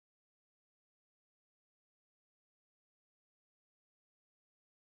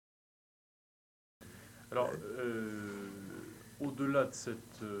Alors, au-delà de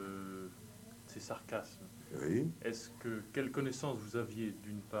ces sarcasmes, Oui. quelle connaissance vous aviez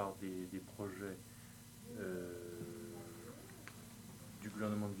d'une part des projets du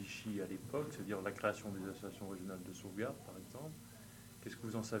gouvernement de Vichy à l'époque, c'est-à-dire la création des associations régionales de sauvegarde, par exemple? Qu'est-ce que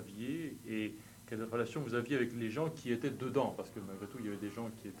vous en saviez et quelle relation vous aviez avec les gens qui étaient dedans? Parce que malgré tout, il y avait des gens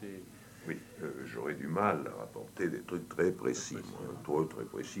qui étaient... Oui, j'aurais du mal à rapporter des trucs très précis. Trop très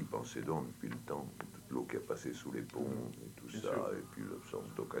précis, pensez donc depuis le temps, toute l'eau qui a passé sous les ponts et tout Bien ça, sûr. et puis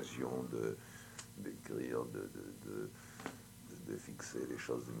l'absence d'occasion d'écrire, de fixer les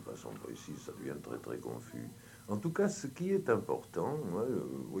choses d'une façon précise, ça devient très très confus. En tout cas, ce qui est important,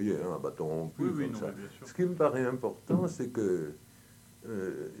 vous voyez, un bâton rompu Oui, comme non, ça, mais bien sûr. ce qui me paraît important, c'est que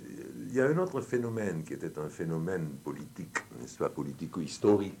il y a un autre phénomène qui était un phénomène politique, n'est-ce pas,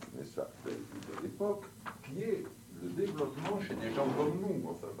 politico-historique, n'est-ce pas, de l'époque, qui est le développement chez des gens comme nous,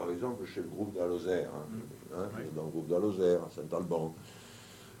 enfin, par exemple, chez le groupe de la Lozère, Oui. dans le groupe de la Lozère, à Saint-Alban,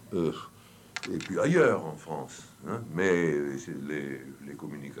 et puis ailleurs en France, mais les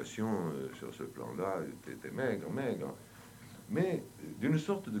communications sur ce plan-là étaient maigres, mais d'une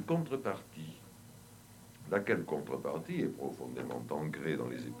sorte de contrepartie, laquelle contrepartie est profondément ancrée dans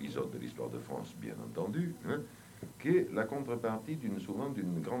les épisodes de l'histoire de France, bien entendu, qui est la contrepartie souvent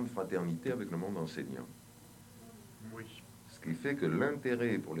d'une grande fraternité avec le monde enseignant. Oui. Ce qui fait que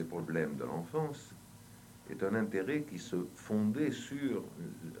l'intérêt pour les problèmes de l'enfance est un intérêt qui se fondait sur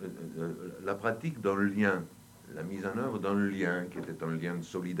la pratique d'un lien, la mise en œuvre d'un lien qui était un lien de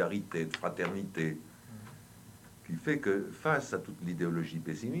solidarité, de fraternité, qui fait que face à toute l'idéologie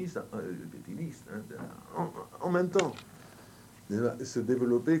pessimiste, en même temps, se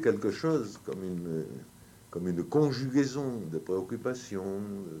développer quelque chose comme une conjugaison de préoccupations,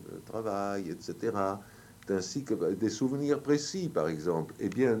 de travail, etc., ainsi que des souvenirs précis, par exemple, et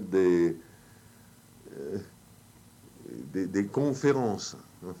bien des conférences,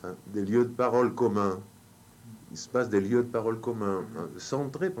 enfin, des lieux de parole communs. Il se passe des lieux de parole communs,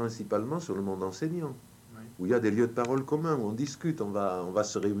 centrés principalement sur le monde enseignant, où il y a des lieux de parole communs, où on discute, on va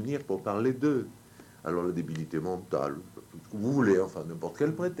se réunir pour parler d'eux. Alors la débilité mentale, tout ce que vous voulez, enfin n'importe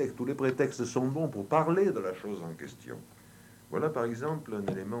quel prétexte, tous les prétextes sont bons pour parler de la chose en question. Voilà par exemple un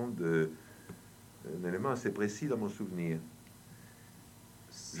élément assez précis dans mon souvenir.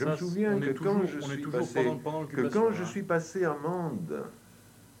 Je me souviens que quand je suis passé à Mende,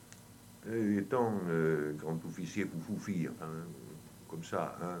 étant grand officier foufoufi, enfin, comme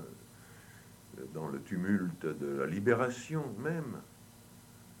ça, dans le tumulte de la libération même,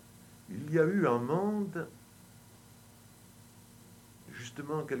 il y a eu en Mende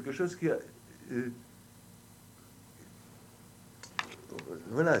justement quelque chose qui a...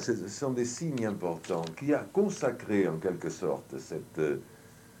 voilà, ce sont des signes importants, qui a consacré en quelque sorte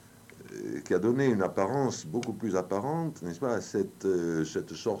qui a donné une apparence beaucoup plus apparente, n'est-ce pas, à cette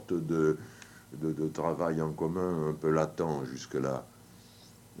sorte de travail en commun un peu latent jusque-là.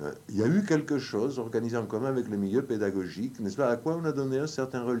 Il y a eu quelque chose organisé en commun avec les milieux pédagogiques, n'est-ce pas, à quoi on a donné un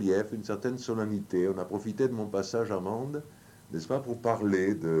certain relief, une certaine solennité. On a profité de mon passage à Mende, n'est-ce pas, pour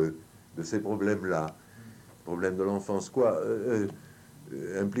parler de ces problèmes-là, problèmes de l'enfance, quoi.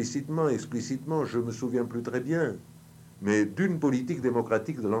 Implicitement, explicitement, je me souviens plus très bien, mais d'une politique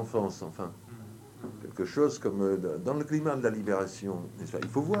démocratique de l'enfance, enfin. Quelque chose comme dans le climat de la libération, n'est-ce pas? Il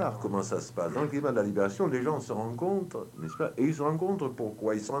faut voir comment ça se passe. Dans le climat de la libération, les gens se rencontrent, n'est-ce pas? Et ils se rencontrent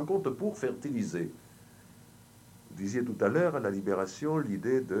pourquoi? Ils se rencontrent pour fertiliser. Vous disiez tout à l'heure, à la libération,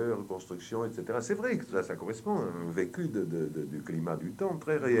 l'idée de reconstruction, etc. C'est vrai que ça correspond à un vécu du climat du temps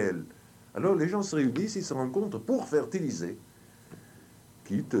très réel. Alors les gens se réunissent, ils se rencontrent pour fertiliser.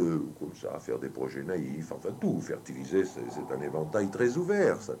 Quitte, comme ça, à faire des projets naïfs, enfin tout, fertiliser, c'est un éventail très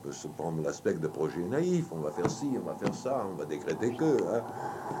ouvert, ça peut se prendre l'aspect de projets naïfs, on va faire ci, on va faire ça, on va décréter que,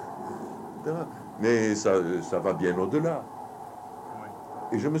 etc. Mais ça va bien au-delà.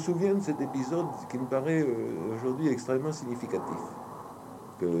 Et je me souviens de cet épisode qui me paraît aujourd'hui extrêmement significatif.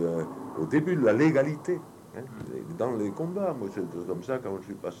 Au début de la légalité, dans les combats, moi c'est comme ça, quand je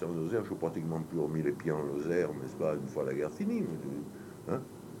suis passé en Lozère, je suis pratiquement plus remis les pieds en Lozère, n'est-ce pas, une fois la guerre finie.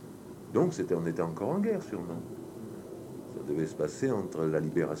 Donc on était encore en guerre sûrement. Ça devait se passer entre la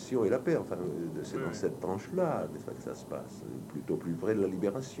libération et la paix. Enfin, c'est dans cette tranche-là, n'est-ce pas, que ça se passe. Plutôt plus près de la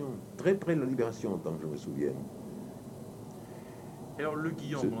libération. Très près de la libération, tant que je me souvienne. Et alors le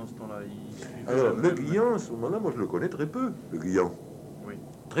Guillan, pendant ce temps-là, il suivait alors, la le même... Guillan, à ce moment-là, moi je le connais très peu, le Guillan. Oui.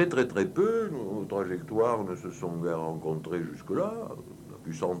 Très peu. Nos trajectoires ne se sont guère rencontrées jusque-là. On a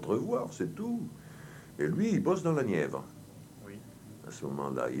pu s'entrevoir, c'est tout. Et lui, il bosse dans la Nièvre. Oui. À ce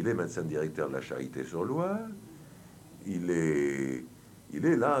moment-là, il est médecin directeur de la Charité-sur-Loire. Il il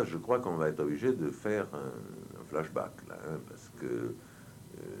est là, je crois qu'on va être obligé de faire un flashback, là, hein, parce que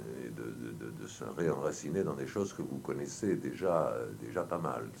de se réenraciner dans des choses que vous connaissez déjà pas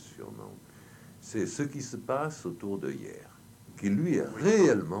mal, sûrement. C'est ce qui se passe autour de hier, qui lui est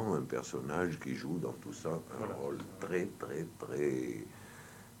réellement un personnage qui joue dans tout ça un rôle très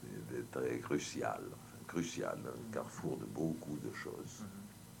crucial, un carrefour de beaucoup de choses.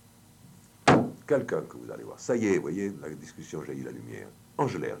 Quelqu'un que vous allez voir, ça y est, vous voyez, la discussion jaillit la lumière.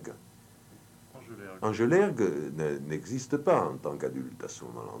 Angelergue. Angelergue n'existe pas en tant qu'adulte à ce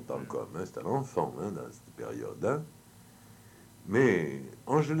moment-là, en tant qu'homme, hein, c'est un enfant hein, dans cette période. Hein. Mais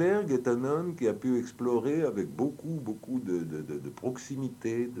Angelergue est un homme qui a pu explorer avec beaucoup de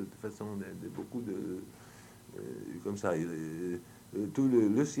proximité, de façon, beaucoup de comme ça, tout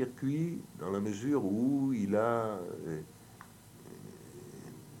le circuit, dans la mesure où il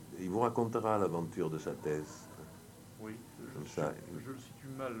vous racontera l'aventure de sa thèse. Oui, comme ça. Je le situe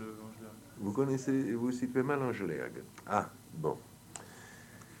mal, Angelergue. Vous situez mal Angelergue. Ah, bon.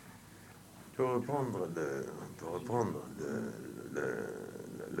 Pour reprendre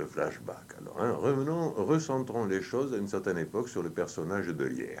le flashback. Alors, hein, recentrons les choses à une certaine époque sur le personnage de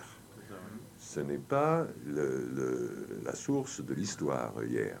hier. Ce n'est pas la source de l'histoire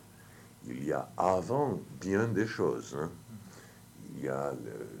hier. Il y a avant bien des choses. Hein. Il y a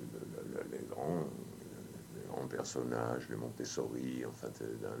les grands personnages, les Montessori, enfin,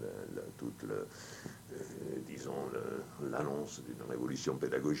 toute disons l'annonce d'une révolution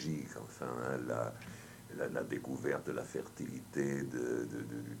pédagogique, enfin, hein, la découverte de la fertilité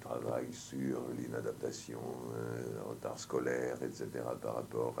du travail sur l'inadaptation, le retard scolaire, etc., par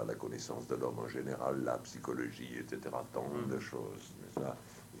rapport à la connaissance de l'homme en général, la psychologie, etc., tant de choses. Ça,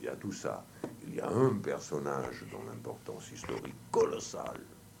 il y a tout ça. Il y a un personnage dont l'importance historique colossale,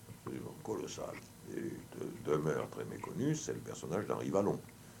 absolument colossale, et demeure très méconnu, c'est le personnage d'Henri Vallon,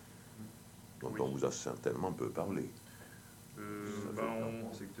 dont on vous a certainement peu parlé.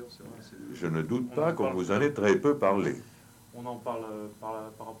 Je ne doute pas qu'on vous en ait très peu parlé. On en parle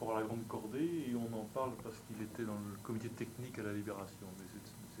par rapport à la Grande Cordée, et on en parle parce qu'il était dans le comité technique à la Libération.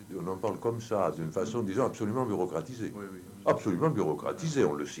 Mais on en parle comme ça, d'une façon, disons, absolument bureaucratisée. Oui, absolument bureaucratisée.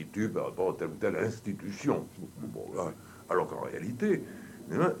 On le situe par rapport à telle ou telle institution. Bon, là, alors qu'en réalité,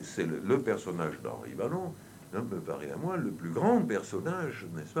 c'est le personnage d'Henri Vallon, me paraît à moi le plus grand personnage,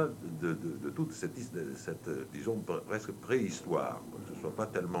 n'est-ce pas, de toute cette, disons, presque préhistoire, que ce soit pas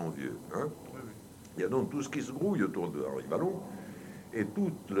tellement vieux. Hein. Il y a donc tout ce qui se grouille autour de Henri Vallon et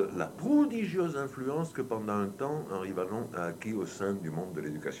toute la prodigieuse influence que pendant un temps Henri Vallon a acquis au sein du monde de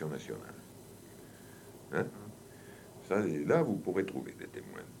l'éducation nationale. Hein. Ça, et là, vous pourrez trouver des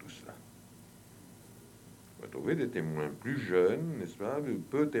témoins de tout cela. Vous pourrez trouver des témoins plus jeunes, n'est-ce pas,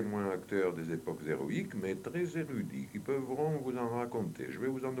 peu témoins acteurs des époques héroïques, mais très érudits, qui peuvent vous en raconter. Je vais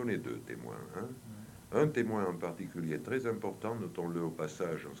vous en donner deux témoins. Hein. Un témoin en particulier très important, notons-le au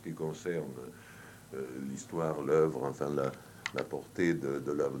passage en ce qui concerne l'histoire, l'œuvre, enfin la portée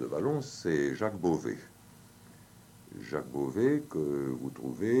de l'œuvre de Vallon, c'est Jacques Beauvais. Jacques Beauvais que vous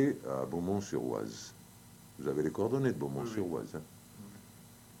trouvez à Beaumont-sur-Oise. Vous avez les coordonnées de Beaumont-sur-Oise. Hein.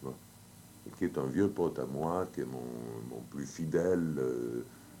 Bon. Qui est un vieux pote à moi, qui est mon plus fidèle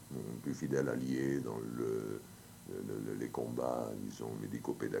allié dans les combats, disons,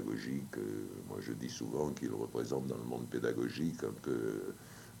 médico-pédagogiques. Moi, je dis souvent qu'il représente dans le monde pédagogique un peu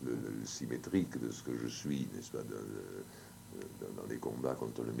le symétrique de ce que je suis, n'est-ce pas, dans les combats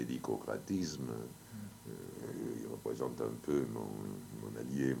contre le médicocratisme. Il représente un peu mon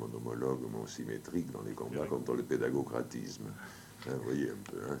allié, mon homologue, mon symétrique dans les combats contre le pédagocratisme. Hein, vous voyez un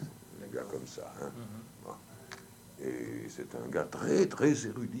peu, hein, un gars comme ça. Hein. Bon. Et c'est un gars très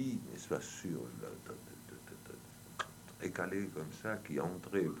érudit, n'est-ce pas, sûr, très calé comme ça, qui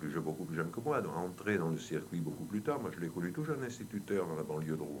entrait, beaucoup plus jeune que moi, entrait dans le circuit beaucoup plus tard. Moi, je l'ai connu tout jeune instituteur dans la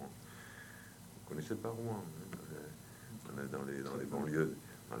banlieue de Rouen. Vous connaissez pas Rouen,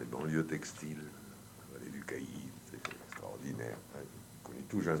 dans les banlieues textiles, du Caïd, c'est extraordinaire. Hein. Je connais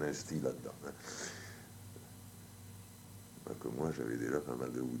tout jeune insti là-dedans. Hein. Que moi, j'avais déjà pas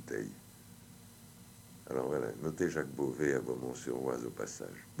mal de bouteilles. Alors voilà, notez Jacques Beauvais à Beaumont-sur-Oise au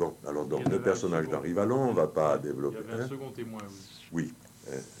passage. Bon, alors donc le personnage d'Henri Vallon, on va pas développer. Il y avait un second témoin, oui.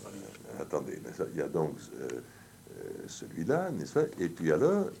 Attendez, il y a donc celui-là, n'est-ce pas? Et puis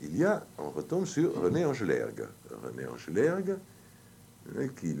alors, on retombe sur René Angelergue. René Angelergue,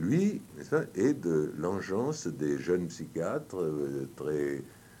 qui lui, n'est-ce pas, est de l'engeance des jeunes psychiatres très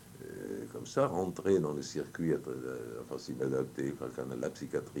comme ça, rentrés dans le circuit infantile adapté, la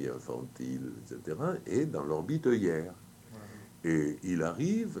psychiatrie infantile, etc., et dans l'orbite hier. Et il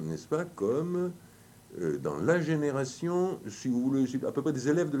arrive, n'est-ce pas, comme dans la génération, si vous voulez, à peu près des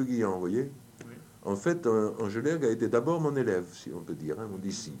élèves de Le Guillan, vous voyez. Oui. En fait, Angelergue a été d'abord mon élève, si on peut dire, mon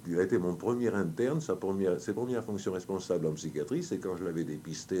disciple. Il a été mon premier interne, ses premières fonctions responsables en psychiatrie, c'est quand je l'avais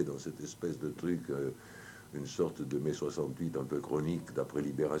dépisté dans cette espèce de truc, une sorte de mai 68 un peu chronique, d'après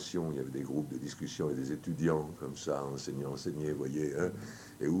Libération. Il y avait des groupes de discussion et des étudiants, comme ça, enseignants, vous voyez, hein,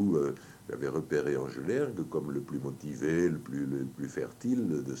 et où j'avais repéré Angelergue comme le plus motivé, le plus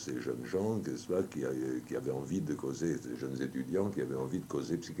fertile de ces jeunes gens, qui avaient envie de causer, ces jeunes étudiants qui avaient envie de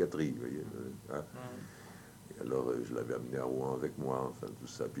causer psychiatrie, vous voyez, hein. Et alors, je l'avais amené à Rouen avec moi, enfin, tout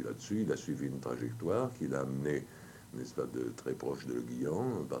ça. Puis là-dessus, il a suivi une trajectoire qui l'a amené, n'est-ce pas, de très proche de Le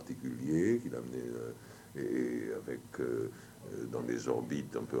Guillan, en particulier, qui l'a amené et avec dans les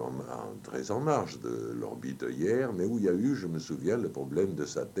orbites un peu très en marge de l'orbite hier, mais où il y a eu, je me souviens, le problème de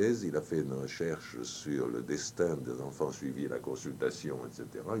sa thèse. Il a fait une recherche sur le destin des enfants suivis à la consultation,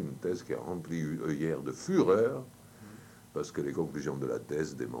 etc. Une thèse qui a rempli hier de fureur parce que les conclusions de la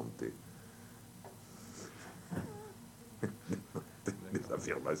thèse démentaient des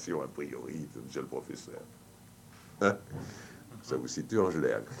affirmations a priori de monsieur le professeur. Hein? Ça vous situe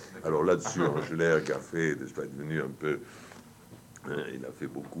Angelergue. Alors là-dessus, Angelergue a fait, n'est-ce pas, devenu un peu, il a fait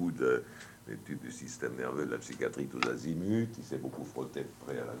beaucoup d'études du système nerveux, de la psychiatrie tous azimuts. Il s'est beaucoup frotté de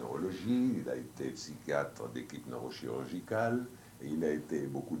près à la neurologie. Il a été psychiatre d'équipe neurochirurgicale. Et il a été,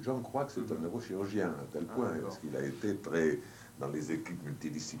 beaucoup de gens croient que c'est un neurochirurgien à tel point, parce qu'il a été très, dans les équipes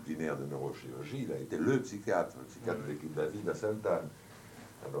multidisciplinaires de neurochirurgie, il a été le psychiatre d'équipe David à Sainte-Anne.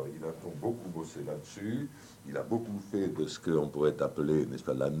 Alors, il a beaucoup bossé là-dessus. Il a beaucoup fait de ce qu'on pourrait appeler, n'est-ce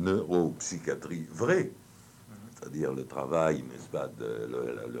pas, la neuropsychiatrie vraie, c'est-à-dire le travail, n'est-ce pas,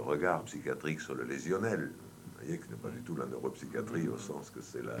 le regard psychiatrique sur le lésionnel. Vous voyez que ce n'est pas du tout la neuropsychiatrie au sens que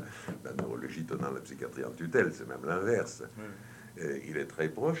c'est la neurologie tenant la psychiatrie en tutelle, c'est même l'inverse. Il est très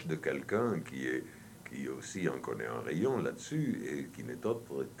proche de quelqu'un qui aussi en connaît un rayon là-dessus et qui n'est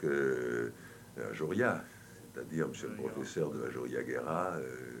autre que Ajoria. C'est-à-dire, monsieur le professeur de Ajoria Guerra,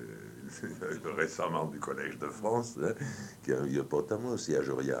 récemment du Collège de France, hein, qui a un vieux pote à moi aussi,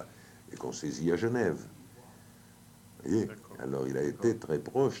 Ajoria, et qu'on saisit à Genève. Vous voyez ? Alors, il a été très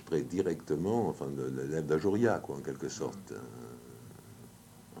proche, très directement, enfin, de l'élève d'Ajoria, quoi, en quelque sorte,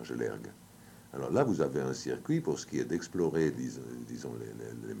 Angelergue. Alors là, vous avez un circuit pour ce qui est d'explorer, disons,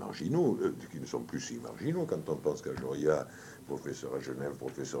 les marginaux, qui ne sont plus si marginaux quand on pense qu'Ajoria, professeur à Genève,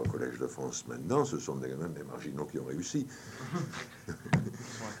 professeur au Collège de France maintenant, ce sont des marginaux qui ont réussi.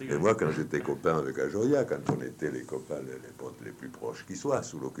 Et moi, quand j'étais copain avec Ajoria, quand on était les copains, les potes les plus proches qui soient,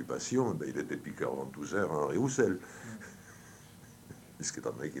 sous l'occupation, ben, il était piqueur ventouseur à Henri Roussel,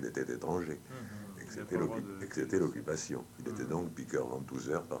 puisqu'étant donné qu'il était étranger. Et que c'était l'occupation. Il était donc piqueur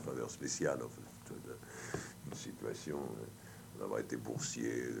ventouseur par faveur spéciale, en fait, une situation d'avoir été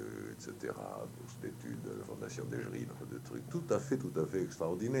boursier, etc., bourse d'études de la Fondation d'Egerie, de trucs tout à fait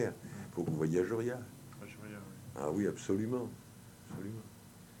extraordinaires. Il faut que vous voyiez Ajoria. Ah oui, absolument.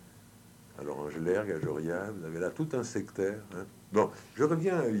 Alors, Angelergue, Ajoria, vous avez là tout un secteur. Hein. Bon, je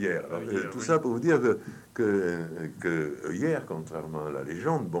reviens hier. Alors, tout ça pour vous dire que hier, contrairement à la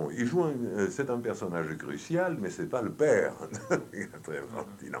légende, bon, c'est un personnage crucial, mais c'est pas le père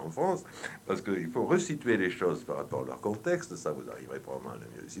infantile en France, parce qu'il faut resituer les choses par rapport à leur contexte. Ça, vous arriverez probablement à le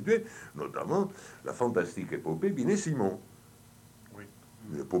mieux les situer, notamment la fantastique épopée Binet-Simon.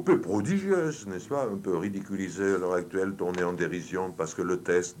 Une épopée prodigieuse, n'est-ce pas, un peu ridiculisée à l'heure actuelle, tournée en dérision, parce que le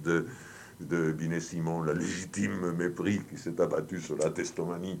test de Binet-Simon, la légitime mépris qui s'est abattu sur la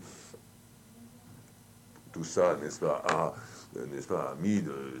testomanie, tout ça, n'est-ce pas, a mis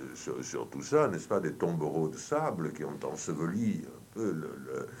sur tout ça, n'est-ce pas, des tombereaux de sable qui ont enseveli un peu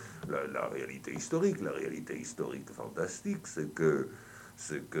la réalité historique. La réalité historique fantastique, c'est que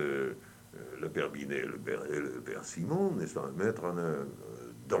le père Binet et le père Simon, n'est-ce pas, mettre en œuvre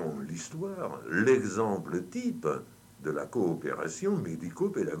dans l'histoire l'exemple type de la coopération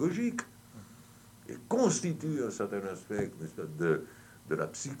médico-pédagogique et constitue un certain aspect, n'est-ce pas, de la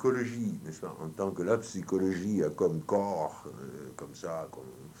psychologie, n'est-ce pas, en tant que la psychologie a comme corps, comme ça,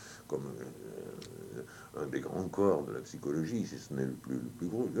 comme un des grands corps de la psychologie, si ce n'est le plus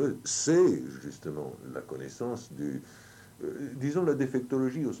gros, c'est justement la connaissance disons la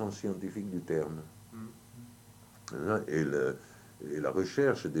défectologie au sens scientifique du terme, et la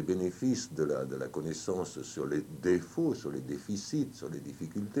recherche des bénéfices de la connaissance sur les défauts, sur les déficits, sur les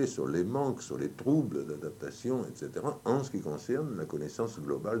difficultés, sur les manques, sur les troubles d'adaptation, etc., en ce qui concerne la connaissance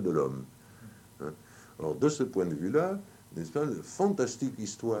globale de l'homme. Hein. Alors, de ce point de vue-là, n'est-ce pas, la fantastique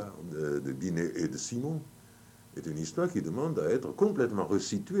histoire de Binet et de Simon est une histoire qui demande à être complètement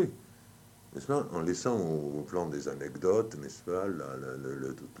resituée, n'est-ce pas, en laissant au plan des anecdotes, n'est-ce pas,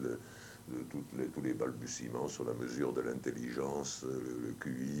 tous les balbutiements sur la mesure de l'intelligence, le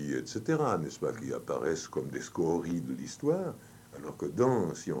QI, etc., n'est-ce pas, qui apparaissent comme des scories de l'histoire, alors que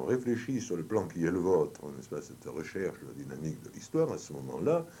si on réfléchit sur le plan qui est le vôtre, n'est-ce pas, cette recherche de la dynamique de l'histoire, à ce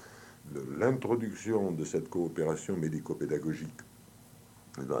moment-là, l'introduction de cette coopération médico-pédagogique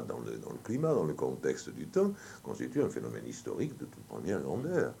dans le climat, dans le contexte du temps, constitue un phénomène historique de toute première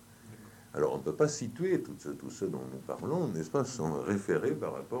grandeur. Alors on ne peut pas situer tout ce dont nous parlons, n'est-ce pas, sans référer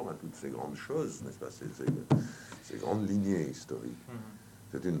par rapport à toutes ces grandes choses, n'est-ce pas, ces grandes lignées historiques.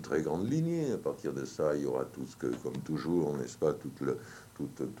 C'est une très grande lignée. À partir de ça, il y aura tout ce que, comme toujours, n'est-ce pas, tous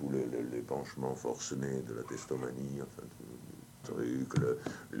les penchements forcenés de la testomanie, enfin,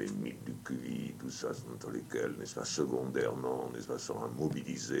 les mythes du QI, tout ça, dans lesquels, n'est-ce pas, secondairement, n'est-ce pas, sont à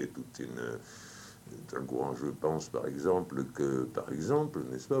mobiliser toute un courant. Je pense par exemple,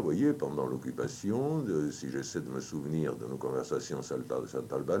 n'est-ce pas, vous voyez, pendant l'occupation, si j'essaie de me souvenir de nos conversations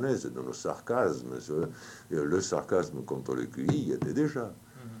saltalbanaises et de nos sarcasmes, le sarcasme contre le QI était déjà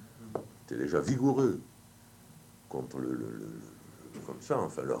vigoureux contre comme ça,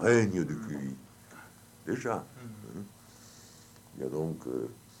 enfin, le règne du QI. Déjà. Il y a donc...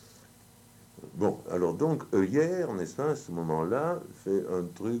 Bon, alors donc, hier, n'est-ce pas, à ce moment-là, fait un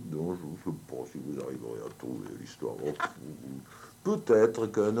truc dont je ne sais pas si vous arriverez à trouver l'histoire. Peut-être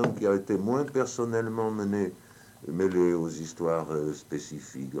qu'un homme qui a été moins personnellement mêlé aux histoires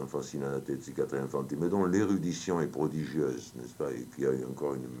spécifiques, infantile, psychiatrie infantile, mais dont l'érudition est prodigieuse, n'est-ce pas, et qui a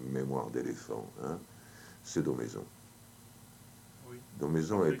encore une mémoire d'éléphant, hein, c'est Daumaison.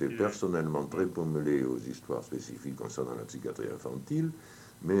 Daumaison a été personnellement très peu mêlé aux histoires spécifiques concernant la psychiatrie infantile,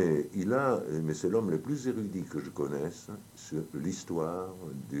 mais c'est l'homme le plus érudit que je connaisse sur l'histoire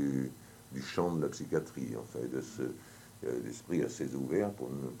du champ de la psychiatrie, enfin, l'esprit assez ouvert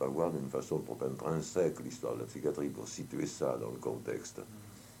pour ne pas voir d'une façon trop intrinsèque l'histoire de la psychiatrie, pour situer ça dans le contexte.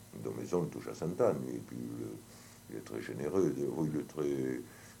 Daumaison touche à Sainte-Anne, et puis il est très généreux, il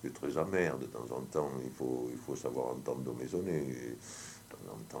est très amer de temps en temps, il faut savoir entendre Daumaisonner, de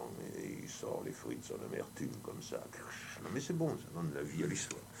temps en temps, et il sort les fruits de son amertume comme ça. Non, mais c'est bon, ça donne la vie à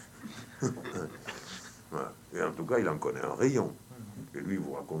l'histoire. Voilà. Et en tout cas, il en connaît un rayon. Et lui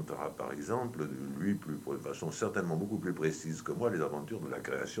vous racontera, par exemple, de façon certainement beaucoup plus précise que moi, les aventures de la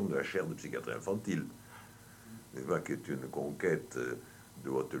création de la chaire de psychiatrie infantile, qui est une conquête de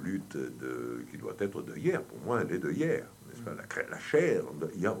haute lutte qui doit être de hier. Pour moi, elle est de hier, n'est-ce pas, la chaire.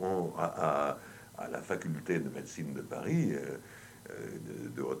 À la faculté de médecine de Paris,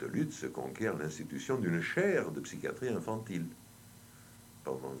 de haute lutte, se conquiert l'institution d'une chaire de psychiatrie infantile.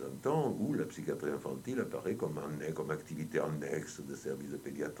 Pendant un temps où la psychiatrie infantile apparaît comme activité annexe de services de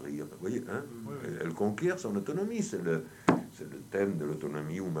pédiatrie. Enfin, vous voyez, hein, elle conquiert son autonomie. C'est le thème de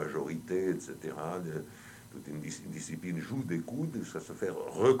l'autonomie ou majorité, etc. Toute une discipline joue des coudes, ça se fait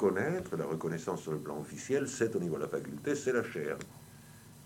reconnaître. La reconnaissance sur le plan officiel, c'est au niveau de la faculté, c'est la chaire.